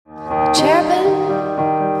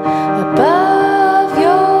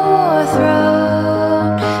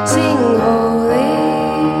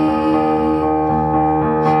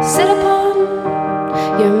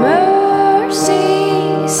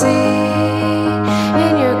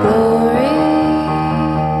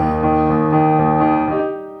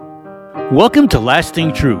Welcome to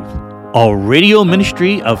Lasting Truth, a radio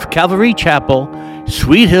ministry of Calvary Chapel,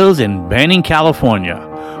 Sweet Hills in Banning, California,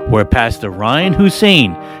 where Pastor Ryan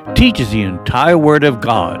Hussein teaches the entire Word of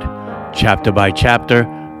God, chapter by chapter,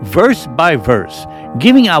 verse by verse,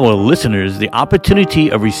 giving our listeners the opportunity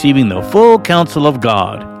of receiving the full counsel of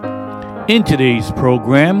God. In today's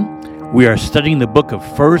program, we are studying the book of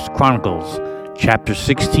 1 Chronicles, chapter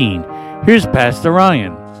 16. Here's Pastor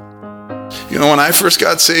Ryan. You know, when I first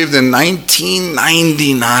got saved in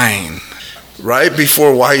 1999, right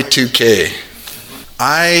before Y2K,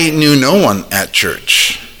 I knew no one at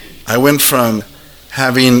church. I went from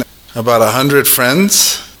having about 100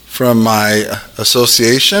 friends from my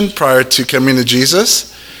association prior to coming to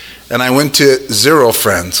Jesus, and I went to 0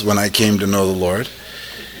 friends when I came to know the Lord.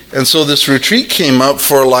 And so this retreat came up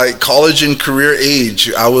for like college and career age.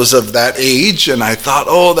 I was of that age, and I thought,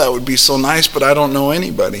 oh, that would be so nice, but I don't know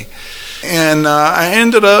anybody. And I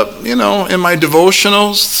ended up, in my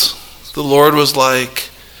devotionals, the Lord was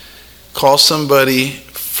like, call somebody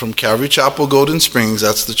from Calvary Chapel, Golden Springs,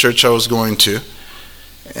 that's the church I was going to,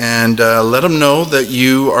 and let them know that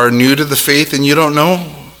you are new to the faith and you don't know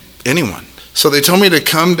anyone. So they told me to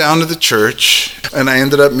come down to the church, and I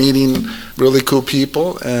ended up meeting really cool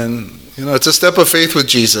people. And, it's a step of faith with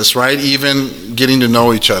Jesus, right? Even getting to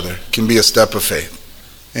know each other can be a step of faith.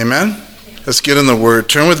 Amen? Let's get in the Word.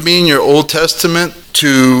 Turn with me in your Old Testament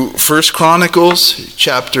to 1 Chronicles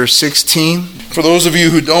chapter 16. For those of you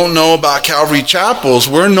who don't know about Calvary Chapels,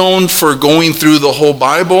 we're known for going through the whole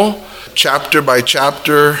Bible, chapter by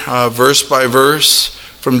chapter, verse by verse,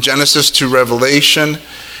 from Genesis to Revelation.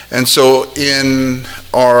 And so in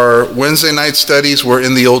our Wednesday night studies, we're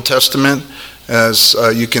in the Old Testament, as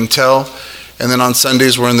you can tell. And then on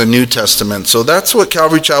Sundays, we're in the New Testament. So that's what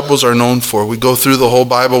Calvary Chapels are known for. We go through the whole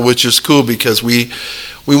Bible, which is cool because we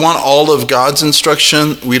want all of God's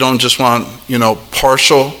instruction. We don't just want,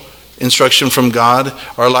 partial instruction from God.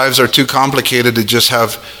 Our lives are too complicated to just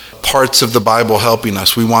have parts of the Bible helping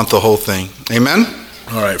us. We want the whole thing. Amen?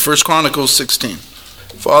 All right, 1 Chronicles 16.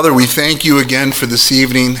 Father, we thank you again for this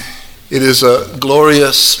evening. It is a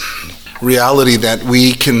glorious reality that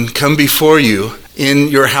we can come before you in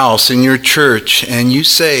your house, in your church, and you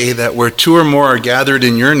say that where 2 or more are gathered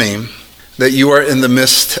in your name, that you are in the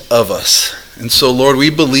midst of us. And so, Lord, we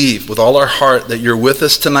believe with all our heart that you're with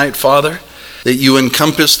us tonight, Father, that you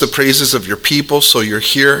encompass the praises of your people, so you're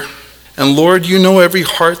here. And Lord, you know every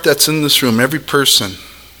heart that's in this room, every person,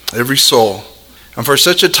 every soul. And for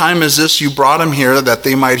such a time as this, you brought them here that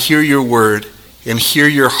they might hear your word and hear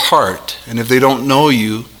your heart. And if they don't know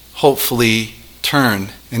you, hopefully turn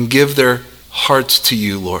and give their hearts to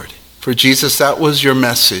you, Lord. For Jesus, that was your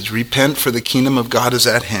message. Repent, for the kingdom of God is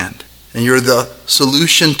at hand. And you're the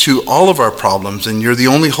solution to all of our problems, and you're the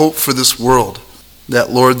only hope for this world. That,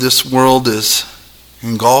 Lord, this world is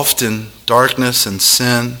engulfed in darkness and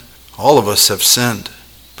sin. All of us have sinned.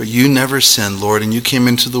 But you never sinned, Lord, and you came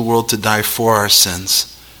into the world to die for our sins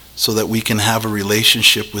so that we can have a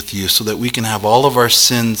relationship with you, so that we can have all of our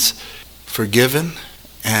sins forgiven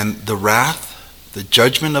and the wrath, the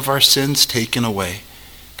judgment of our sins taken away,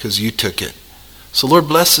 because you took it. So Lord,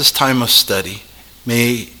 bless this time of study.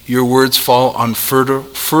 May your words fall on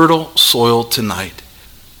fertile soil tonight.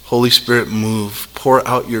 Holy Spirit, move. Pour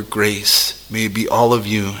out your grace. May it be all of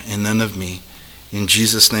you and none of me. In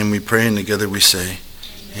Jesus' name we pray, and together we say,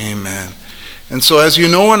 amen. And so as you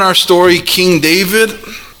know in our story, King David,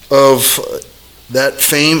 of that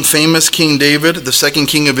famous King David, the second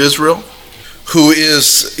king of Israel, who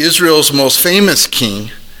is Israel's most famous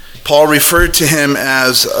king, Paul referred to him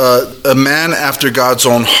as a man after God's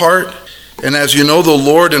own heart. And as you know, the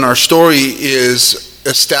Lord in our story is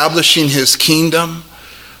establishing his kingdom.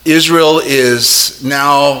 Israel is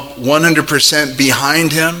now 100%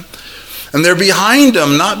 behind him. And they're behind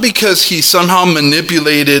him not because he somehow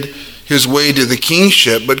manipulated his way to the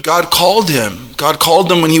kingship, but God called him. God called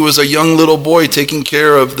him when he was a young little boy taking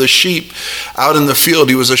care of the sheep out in the field.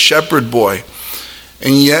 He was a shepherd boy.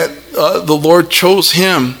 And yet the Lord chose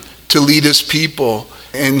him to lead his people.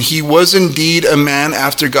 And he was indeed a man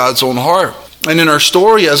after God's own heart. And in our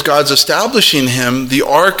story, as God's establishing him, the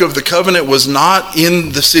Ark of the Covenant was not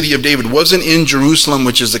in the city of David, wasn't in Jerusalem,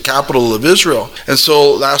 which is the capital of Israel. And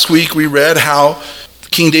so last week we read how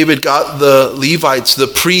King David got the Levites, the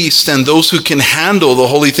priests, and those who can handle the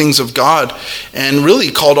holy things of God, and really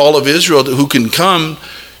called all of Israel who can come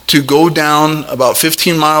to go down about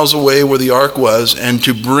 15 miles away where the ark was and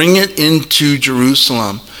to bring it into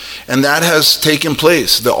Jerusalem. And that has taken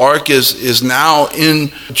place. The ark is now in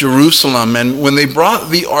Jerusalem. And when they brought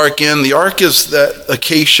the ark in, the ark is that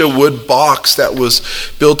acacia wood box that was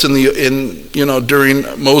built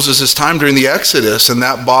during Moses' time, during the Exodus. And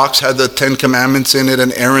that box had the 10 Commandments in it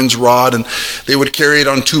and Aaron's rod. And they would carry it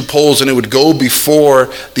on 2 poles, and it would go before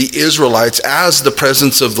the Israelites as the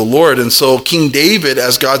presence of the Lord. And so King David,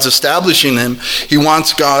 as God's establishing him, he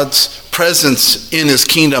wants God's presence in his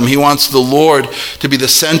kingdom. He wants the Lord to be the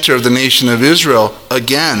center of the nation of Israel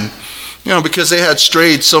again. Because they had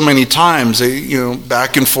strayed so many times, they,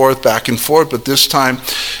 back and forth, but this time,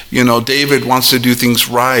 David wants to do things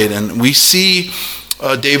right. And we see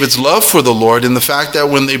David's love for the Lord in the fact that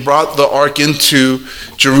when they brought the ark into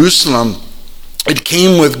Jerusalem, it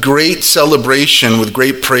came with great celebration, with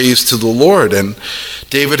great praise to the Lord. And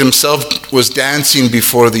David himself was dancing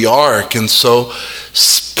before the ark. And so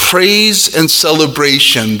praise and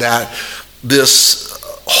celebration that this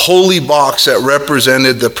holy box that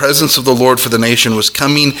represented the presence of the Lord for the nation was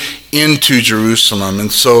coming into Jerusalem.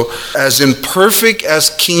 And so as imperfect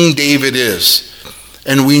as King David is,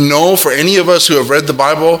 and we know for any of us who have read the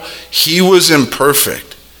Bible, he was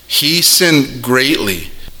imperfect. He sinned greatly.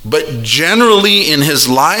 But generally in his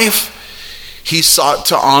life, he sought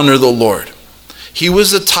to honor the Lord. He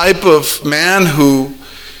was a type of man who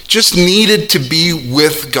just needed to be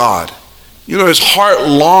with God. His heart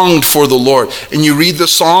longed for the Lord. And you read the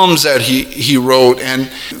Psalms that he wrote,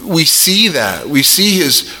 and we see that. We see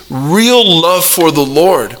his real love for the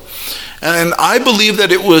Lord. And I believe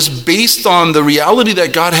that it was based on the reality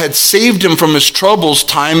that God had saved him from his troubles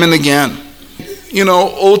time and again.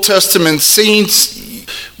 Old Testament saints,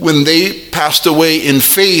 when they passed away in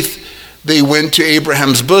faith, they went to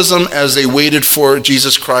Abraham's bosom as they waited for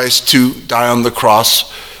Jesus Christ to die on the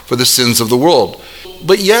cross for the sins of the world.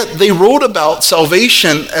 But yet they wrote about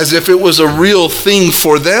salvation as if it was a real thing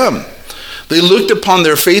for them. They looked upon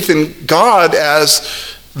their faith in God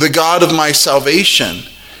as the God of my salvation.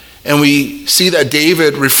 And we see that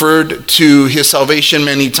David referred to his salvation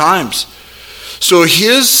many times. So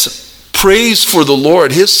his praise for the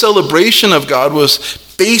Lord, his celebration of God was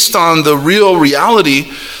based on the real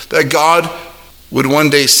reality that God would one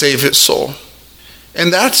day save his soul.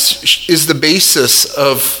 And that is the basis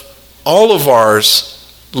of all of ours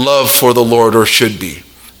love for the Lord, or should be.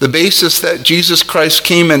 The basis that Jesus Christ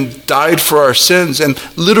came and died for our sins and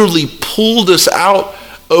literally pulled us out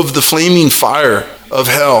of the flaming fire of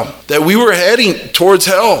hell, that we were heading towards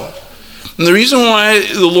hell. And the reason why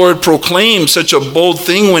the Lord proclaimed such a bold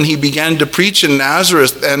thing when he began to preach in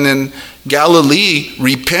Nazareth and in Galilee,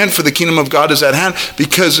 repent for the kingdom of God is at hand,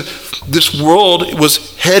 because this world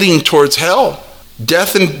was heading towards hell,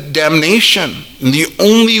 death and damnation. And the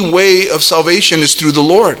only way of salvation is through the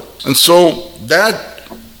Lord. And so that,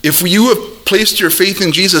 if you have placed your faith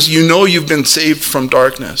in Jesus, you know you've been saved from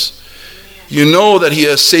darkness. You know that he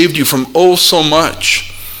has saved you from so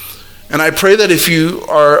much. And I pray that if you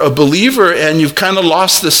are a believer and you've kind of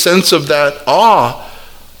lost the sense of that awe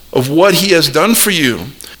of what he has done for you,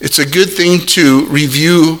 it's a good thing to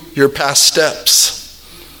review your past steps.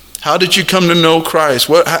 How did you come to know Christ?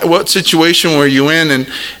 What situation were you in?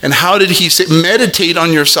 And how did he say? Meditate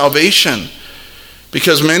on your salvation.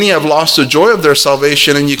 Because many have lost the joy of their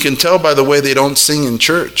salvation, and you can tell by the way they don't sing in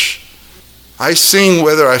church. I sing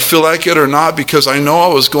whether I feel like it or not, because I know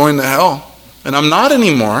I was going to hell. And I'm not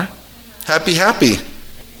anymore. Happy.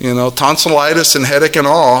 Tonsillitis and headache and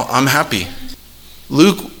all, I'm happy.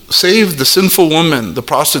 Luke saved the sinful woman, the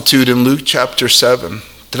prostitute, in Luke chapter 7.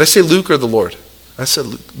 Did I say Luke or the Lord? I said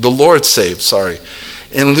Luke. The Lord saved,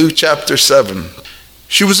 in Luke chapter 7.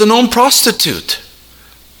 She was a known prostitute.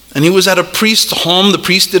 And he was at a priest's home. The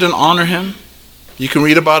priest didn't honor him. You can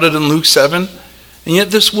read about it in Luke 7. And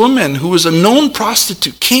yet this woman, who was a known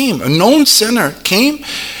prostitute, a known sinner, came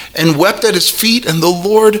and wept at his feet, and the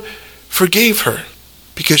Lord forgave her,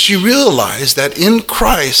 because she realized that in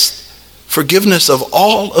Christ, forgiveness of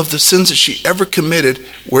all of the sins that she ever committed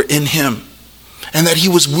were in him, and that he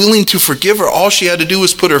was willing to forgive her. All she had to do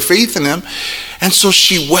was put her faith in him. And so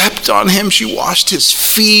she wept on him. She washed his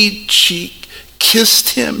feet. She kissed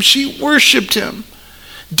him. She worshiped him.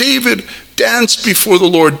 David danced before the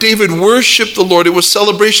Lord. David worshiped the Lord. It was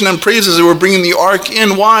celebration and praises. They were bringing the ark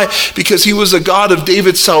in. Why? Because he was a God of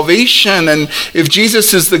David's salvation. And if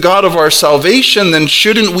Jesus is the God of our salvation, then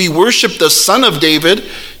shouldn't we worship the Son of David,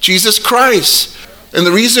 Jesus Christ? And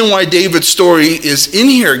the reason why David's story is in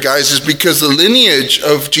here, guys, is because the lineage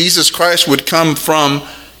of Jesus Christ would come from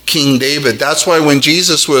King David. That's why when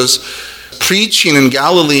Jesus was preaching in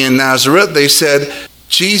Galilee and Nazareth, they said,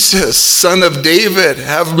 "Jesus, Son of David,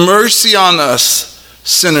 have mercy on us,"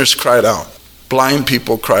 sinners cried out. blind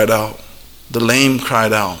people cried out. The lame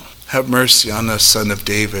cried out, have mercy on us, Son of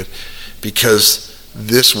David, because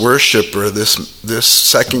this worshiper, this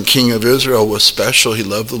second king of Israel was special. He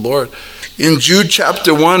loved the Lord. In Jude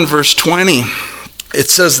chapter 1, verse 20, it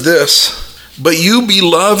says this, but you,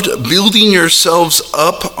 beloved, building yourselves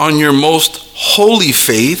up on your most holy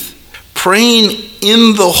faith, praying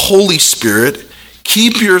in the Holy Spirit,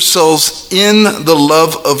 keep yourselves in the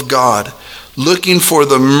love of God, looking for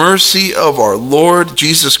the mercy of our Lord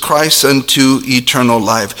Jesus Christ unto eternal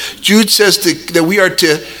life. Jude says that we are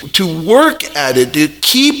to work at it, to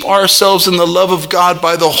keep ourselves in the love of God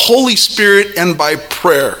by the Holy Spirit and by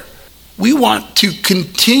prayer. We want to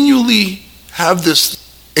continually have this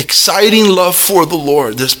exciting love for the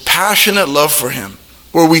Lord, this passionate love for him,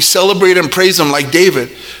 where we celebrate and praise him like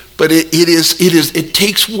David. But it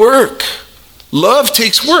takes work. Love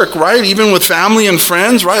takes work, right? Even with family and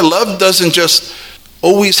friends, right? Love doesn't just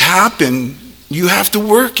always happen. You have to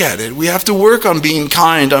work at it. We have to work on being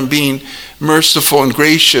kind, on being merciful and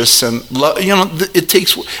gracious, and it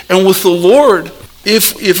takes. And with the Lord,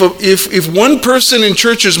 if one person in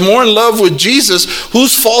church is more in love with Jesus,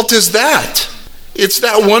 whose fault is that? It's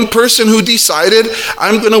that one person who decided,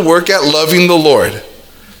 I'm going to work at loving the Lord.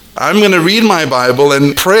 I'm going to read my Bible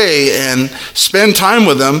and pray and spend time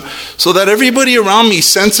with him so that everybody around me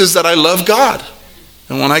senses that I love God.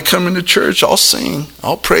 And when I come into church, I'll sing,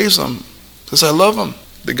 I'll praise him because I love him,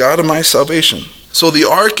 the God of my salvation. So the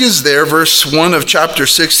ark is there, verse 1 of chapter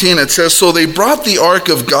 16. It says, so they brought the ark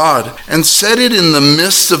of God and set it in the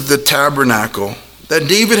midst of the tabernacle that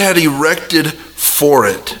David had erected for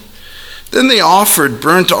it. Then they offered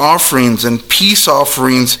burnt offerings and peace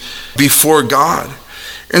offerings before God.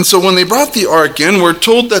 And so when they brought the ark in, we're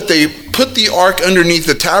told that they put the ark underneath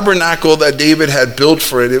the tabernacle that David had built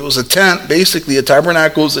for it. It was a tent, basically. A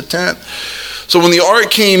tabernacle is a tent. So when the ark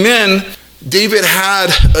came in, David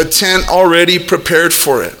had a tent already prepared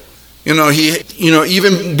for it.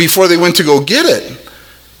 Even before they went to go get it,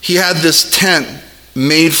 he had this tent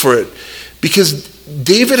made for it. Because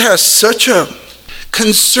David has such a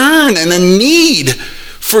concern and a need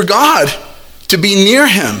for God to be near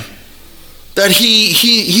him, that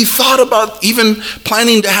he thought about even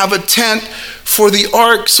planning to have a tent for the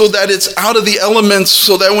ark so that it's out of the elements,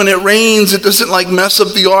 so that when it rains, it doesn't mess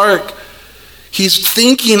up the ark. He's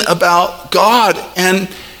thinking about God and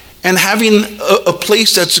having a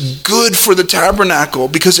place that's good for the tabernacle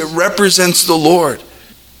because it represents the Lord.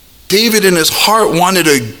 David in his heart wanted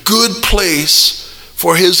a good place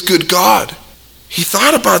for his good God. He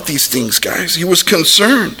thought about these things, guys. He was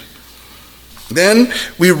concerned. Then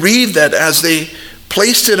we read that as they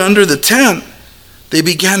placed it under the tent, they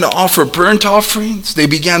began to offer burnt offerings. They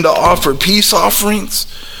began to offer peace offerings.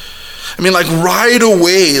 Right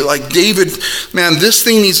away, David, man, this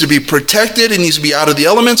thing needs to be protected. It needs to be out of the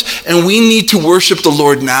elements. And we need to worship the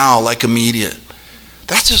Lord now, immediate.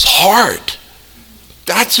 That's his heart.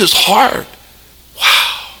 That's his heart.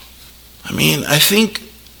 Wow. I think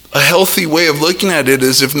a healthy way of looking at it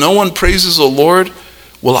is if no one praises the Lord,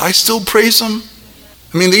 will I still praise him?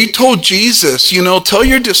 They told Jesus, tell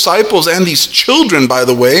your disciples and these children, by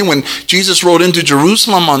the way, when Jesus rode into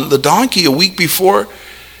Jerusalem on the donkey a week before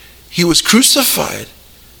he was crucified.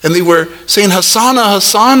 And they were saying, Hosanna,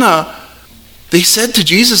 Hosanna. They said to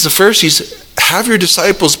Jesus, the Pharisees, have your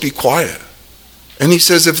disciples be quiet. And he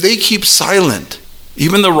says, if they keep silent,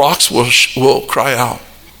 even the rocks will cry out.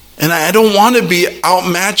 And I don't want to be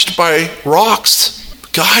outmatched by rocks.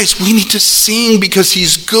 Guys, we need to sing because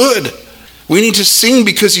he's good. We need to sing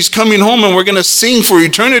because he's coming home and we're going to sing for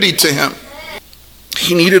eternity to him.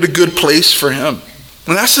 He needed a good place for him.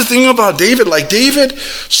 And that's the thing about David. David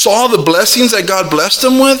saw the blessings that God blessed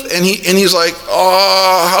him with, and he's like,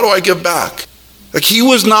 oh, how do I give back? He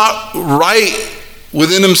was not right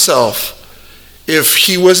within himself if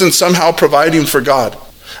he wasn't somehow providing for God.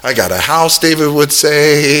 I got a house, David would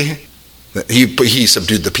say. He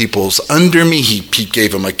subdued the peoples under me. He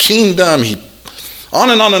gave him a kingdom. On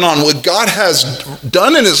and on and on. What God has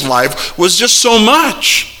done in his life was just so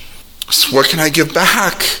much. So what can I give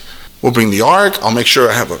back? We'll bring the ark. I'll make sure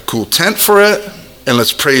I have a cool tent for it. And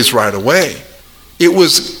let's praise right away. It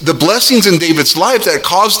was the blessings in David's life that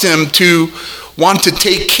caused him to want to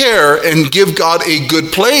take care and give God a good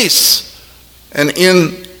place. And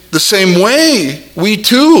in the same way, we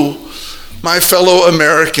too, my fellow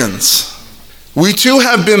Americans, we too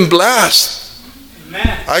have been blessed.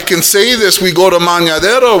 Amen. I can say this. We go to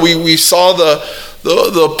Mañadero. We saw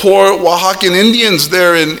the poor Oaxacan Indians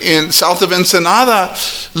there in south of Ensenada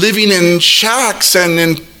living in shacks and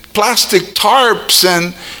in plastic tarps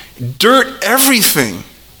and dirt, everything.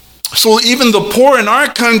 So even the poor in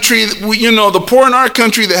our country, the poor in our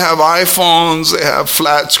country, they have iPhones, they have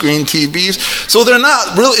flat screen TVs. So they're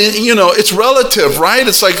not really, it's relative, right?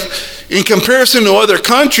 It's like in comparison to other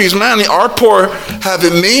countries, man, our poor have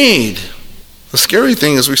it made. The scary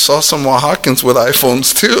thing is we saw some Oaxacans with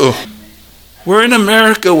iPhones too. We're in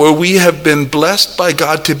America where we have been blessed by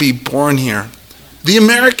God to be born here. The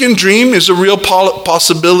American dream is a real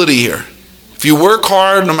possibility here. If you work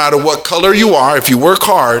hard, no matter what color you are, if you work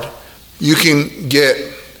hard, you can get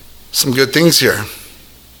some good things here.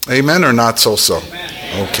 Amen or not so?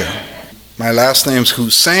 Amen. Okay. My last name's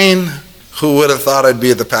Hussein. Who would have thought I'd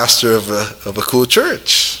be the pastor of a cool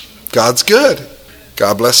church? God's good.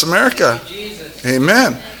 God bless America. Jesus.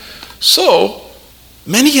 Amen. So,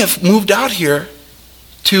 many have moved out here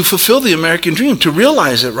to fulfill the American dream, to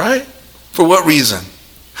realize it, right? For what reason?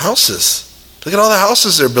 Houses. Look at all the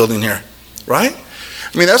houses they're building here, right?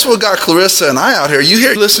 I mean, that's what got Clarissa and I out here.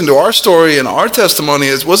 Listen to our story and our testimony.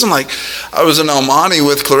 It wasn't like I was in El Monte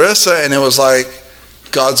with Clarissa and it was like,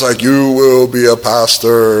 God's like, you will be a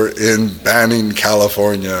pastor in Banning,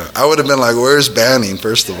 California. I would have been like, where's Banning,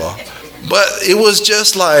 first of all? But it was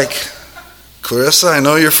just like, Clarissa, I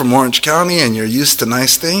know you're from Orange County and you're used to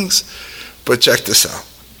nice things, but check this out.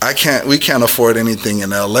 We can't afford anything in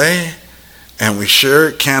LA, and we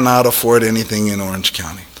sure cannot afford anything in Orange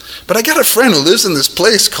County. But I got a friend who lives in this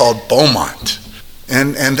place called Beaumont.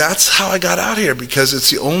 And that's how I got out here, because it's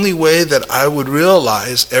the only way that I would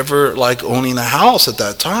realize ever like owning a house at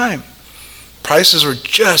that time. Prices were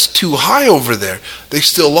just too high over there. They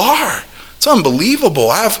still are. It's unbelievable.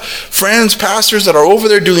 I have friends, pastors that are over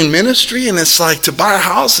there doing ministry, and it's like to buy a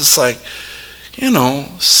house, it's like,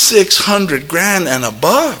 $600,000 and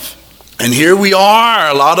above. And here we are.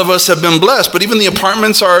 A lot of us have been blessed. But even the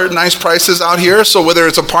apartments are nice prices out here. So whether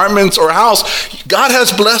it's apartments or a house, God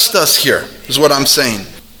has blessed us here, is what I'm saying.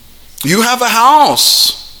 You have a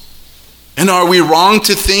house. And are we wrong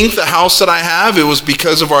to think the house that I have, it was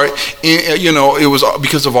because of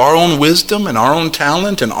because of our own wisdom and our own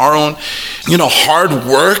talent and our own, hard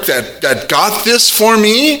work that got this for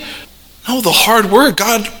me? No, the hard work.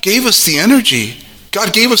 God gave us the energy.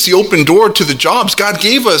 God gave us the open door to the jobs. God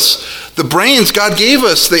gave us the brains. God gave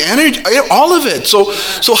us the energy, all of it. So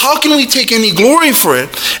how can we take any glory for it?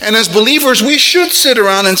 And as believers, we should sit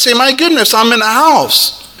around and say, my goodness, I'm in a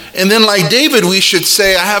house. And then like David, we should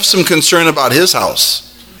say, I have some concern about his house.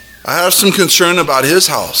 I have some concern about his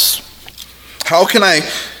house. How can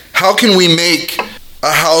we make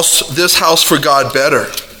this house for God better?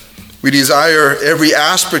 We desire every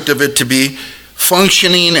aspect of it to be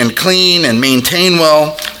functioning and clean and maintained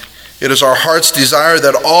well. It is our heart's desire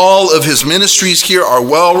that all of his ministries here are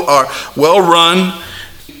well run,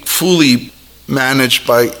 fully managed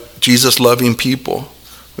by Jesus-loving people.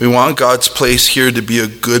 We want God's place here to be a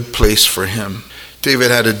good place for him. David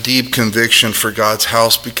had a deep conviction for God's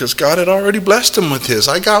house because God had already blessed him with his.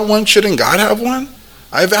 I got one, shouldn't God have one?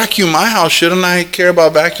 I vacuum my house, shouldn't I care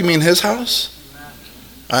about vacuuming his house?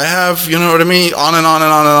 I have, you know what I mean, on and on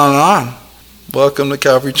and on and on and on. Welcome to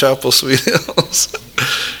Calvary Chapel, Sweet Hills.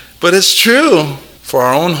 But it's true. For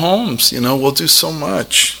our own homes, we'll do so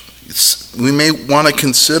much. We may want to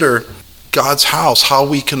consider God's house, how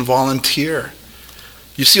we can volunteer.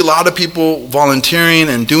 You see a lot of people volunteering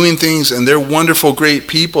and doing things, and they're wonderful, great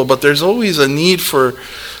people, but there's always a need for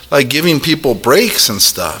like giving people breaks and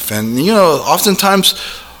stuff. And, oftentimes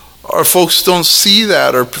our folks don't see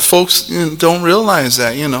that, or folks don't realize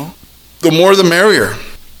that, The more the merrier.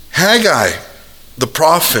 Haggai, the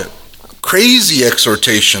prophet, crazy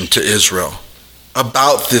exhortation to Israel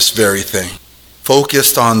about this very thing,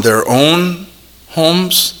 focused on their own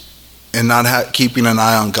homes and not keeping an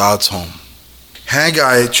eye on God's home.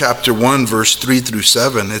 Haggai chapter 1 verse 3 through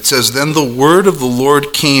 7, it says, Then the word of the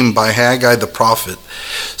Lord came by Haggai the prophet,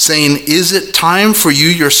 saying, Is it time for you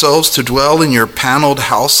yourselves to dwell in your paneled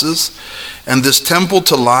houses, and this temple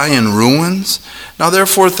to lie in ruins? Now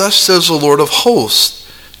therefore thus says the Lord of hosts,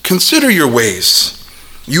 Consider your ways.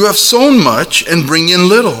 You have sown much and bring in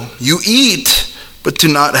little. You eat, but do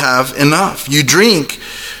not have enough. You drink,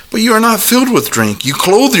 but you are not filled with drink. You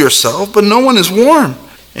clothe yourself, but no one is warm.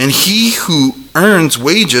 And he who earns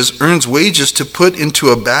wages to put into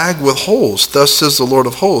a bag with holes. Thus says the Lord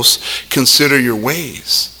of hosts, consider your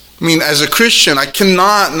ways. I mean, as a Christian, I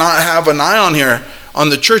cannot not have an eye on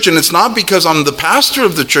the church, and it's not because I'm the pastor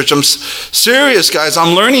of the church. I'm serious, guys.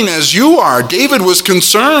 I'm learning as you are. David was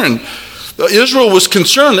concerned. Israel was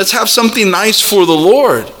concerned. Let's have something nice for the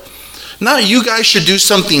Lord. Not you guys should do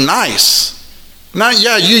something nice. Not,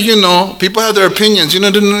 people have their opinions.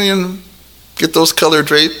 Get those color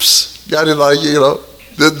drapes.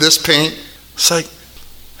 This paint. It's like,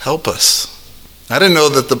 help us. I didn't know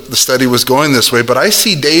that the study was going this way, but I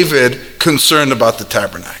see David concerned about the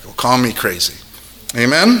tabernacle. Call me crazy.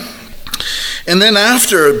 Amen? And then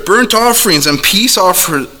after, burnt offerings and peace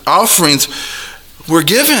offerings were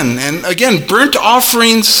given. And again, burnt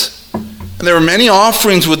offerings, and there were many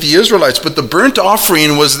offerings with the Israelites, but the burnt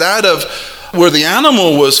offering was that of where the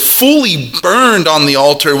animal was fully burned on the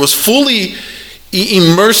altar, was fully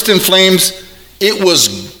immersed in flames. It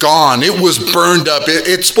was gone. It was burned up.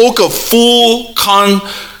 It spoke of full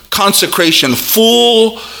consecration,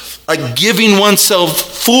 full giving oneself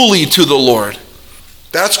fully to the Lord.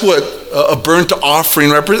 That's what a burnt offering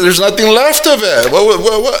represents. There's nothing left of it.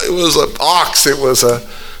 What? It was an ox. It was a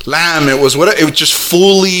lamb. It was what? It was just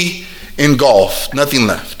fully engulfed. Nothing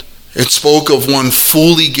left. It spoke of one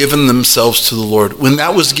fully giving themselves to the Lord. When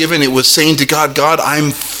that was given, it was saying to God, God, I'm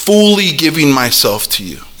fully giving myself to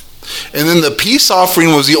you. And then the peace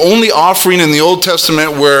offering was the only offering in the Old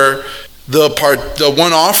Testament where the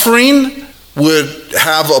one offering would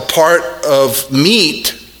have a part of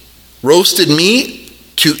meat, roasted meat,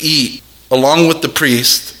 to eat along with the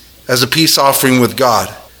priest as a peace offering with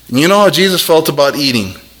God. And you know how Jesus felt about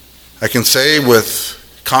eating. I can say with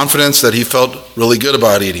confidence that he felt really good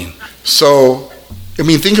about eating. So,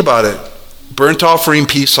 think about it. Burnt offering,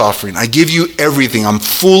 peace offering. I give you everything. I'm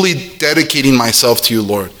fully dedicating myself to you,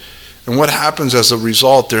 Lord. And what happens as a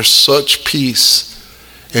result? There's such peace.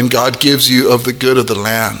 And God gives you of the good of the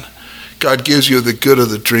land. God gives you of the good of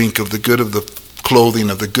the drink, of the good of the clothing,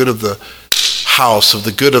 of the good of the house, of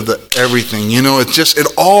the good of the everything.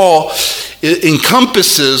 It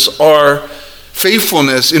encompasses our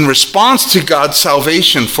faithfulness in response to God's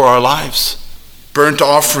salvation for our lives. Burnt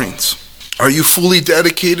offerings. Are you fully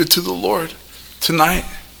dedicated to the Lord tonight?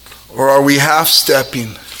 Or are we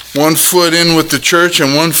half-stepping? One foot in with the church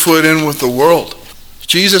and one foot in with the world.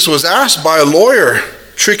 Jesus was asked by a lawyer,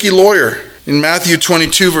 tricky lawyer, in Matthew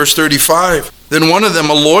 22, verse 35. Then one of them,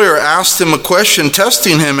 a lawyer, asked him a question,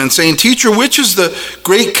 testing him and saying, Teacher, which is the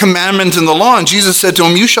great commandment in the law? And Jesus said to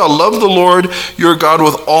him, You shall love the Lord your God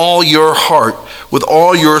with all your heart, with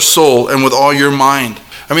all your soul, and with all your mind.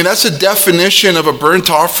 That's a definition of a burnt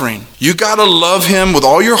offering. You got to love him with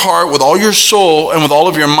all your heart, with all your soul, and with all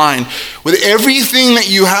of your mind. With everything that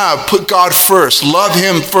you have, put God first. Love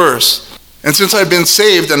him first. And since I've been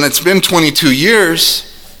saved, and it's been 22 years,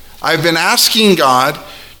 I've been asking God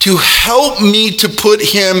to help me to put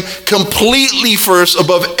him completely first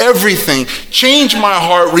above everything. Change my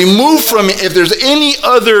heart. Remove from me, if there's any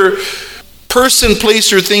other person,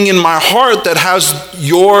 place, or thing in my heart that has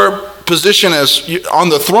your position as on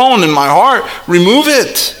the throne in my heart, remove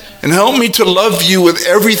it. And help me to love you with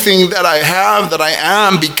everything that I have, that I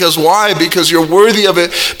am. Because why? Because you're worthy of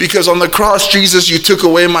it. Because on the cross, Jesus, you took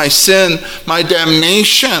away my sin, my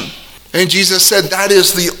damnation. And Jesus said that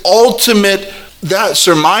is the ultimate, that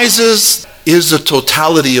surmises is the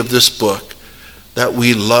totality of this book. That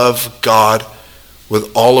we love God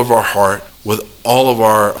with all of our heart, with all of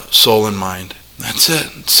our soul and mind. That's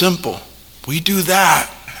it. It's simple. We do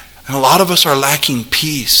that. And a lot of us are lacking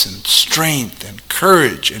peace and strength and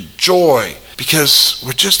courage and joy because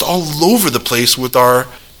we're just all over the place with our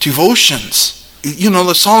devotions.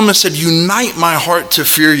 The psalmist said, Unite my heart to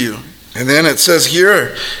fear you. And then it says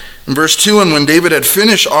here in verse 2, And when David had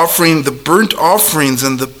finished offering the burnt offerings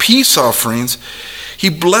and the peace offerings, he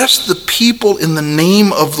blessed the people in the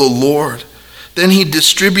name of the Lord. Then he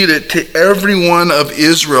distributed to every one of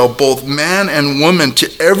Israel, both man and woman, to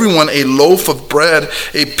everyone a loaf of bread,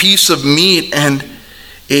 a piece of meat, and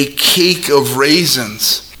a cake of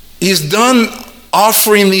raisins. He's done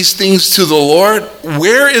offering these things to the Lord.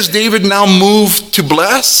 Where is David now moved to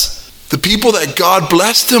bless? The people that God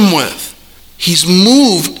blessed him with. He's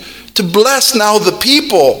moved to bless now the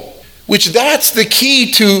people, which that's the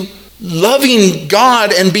key to loving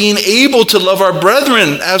God and being able to love our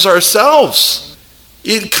brethren as ourselves.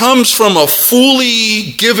 It comes from a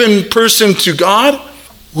fully given person to God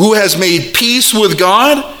who has made peace with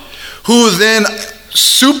God, who then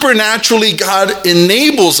supernaturally God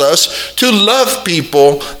enables us to love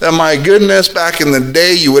people that, my goodness, back in the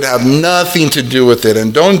day you would have nothing to do with it.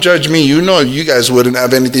 And don't judge me, you guys wouldn't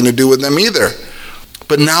have anything to do with them either.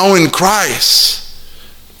 But now in Christ,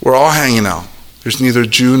 we're all hanging out. There's neither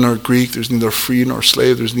Jew nor Greek. There's neither free nor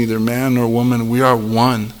slave. There's neither man nor woman. We are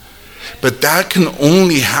one. But that can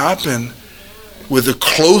only happen with a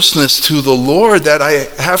closeness to the Lord that I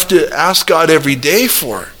have to ask God every day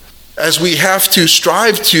for. As we have to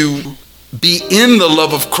strive to be in the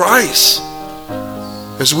love of Christ.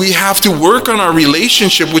 As we have to work on our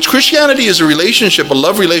relationship, which Christianity is a relationship, a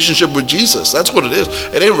love relationship with Jesus. That's what it is.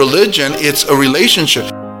 It ain't religion, it's a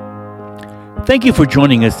relationship. Thank you for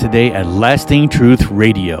joining us today at Lasting Truth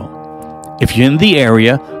Radio. If you're in the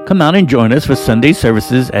area, come out and join us for Sunday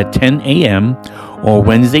services at 10 a.m. or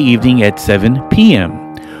Wednesday evening at 7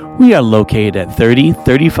 p.m. We are located at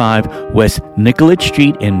 3035 West Nicollet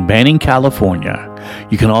Street in Banning, California.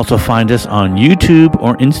 You can also find us on YouTube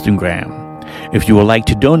or Instagram. If you would like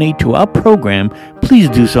to donate to our program, please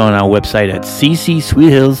do so on our website at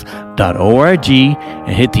ccsweethills.org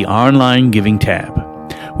and hit the online giving tab.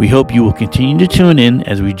 We hope you will continue to tune in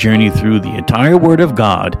as we journey through the entire Word of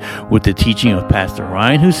God with the teaching of Pastor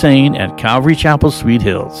Ryan Hussein at Calvary Chapel, Sweet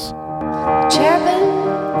Hills. Cherubim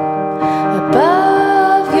above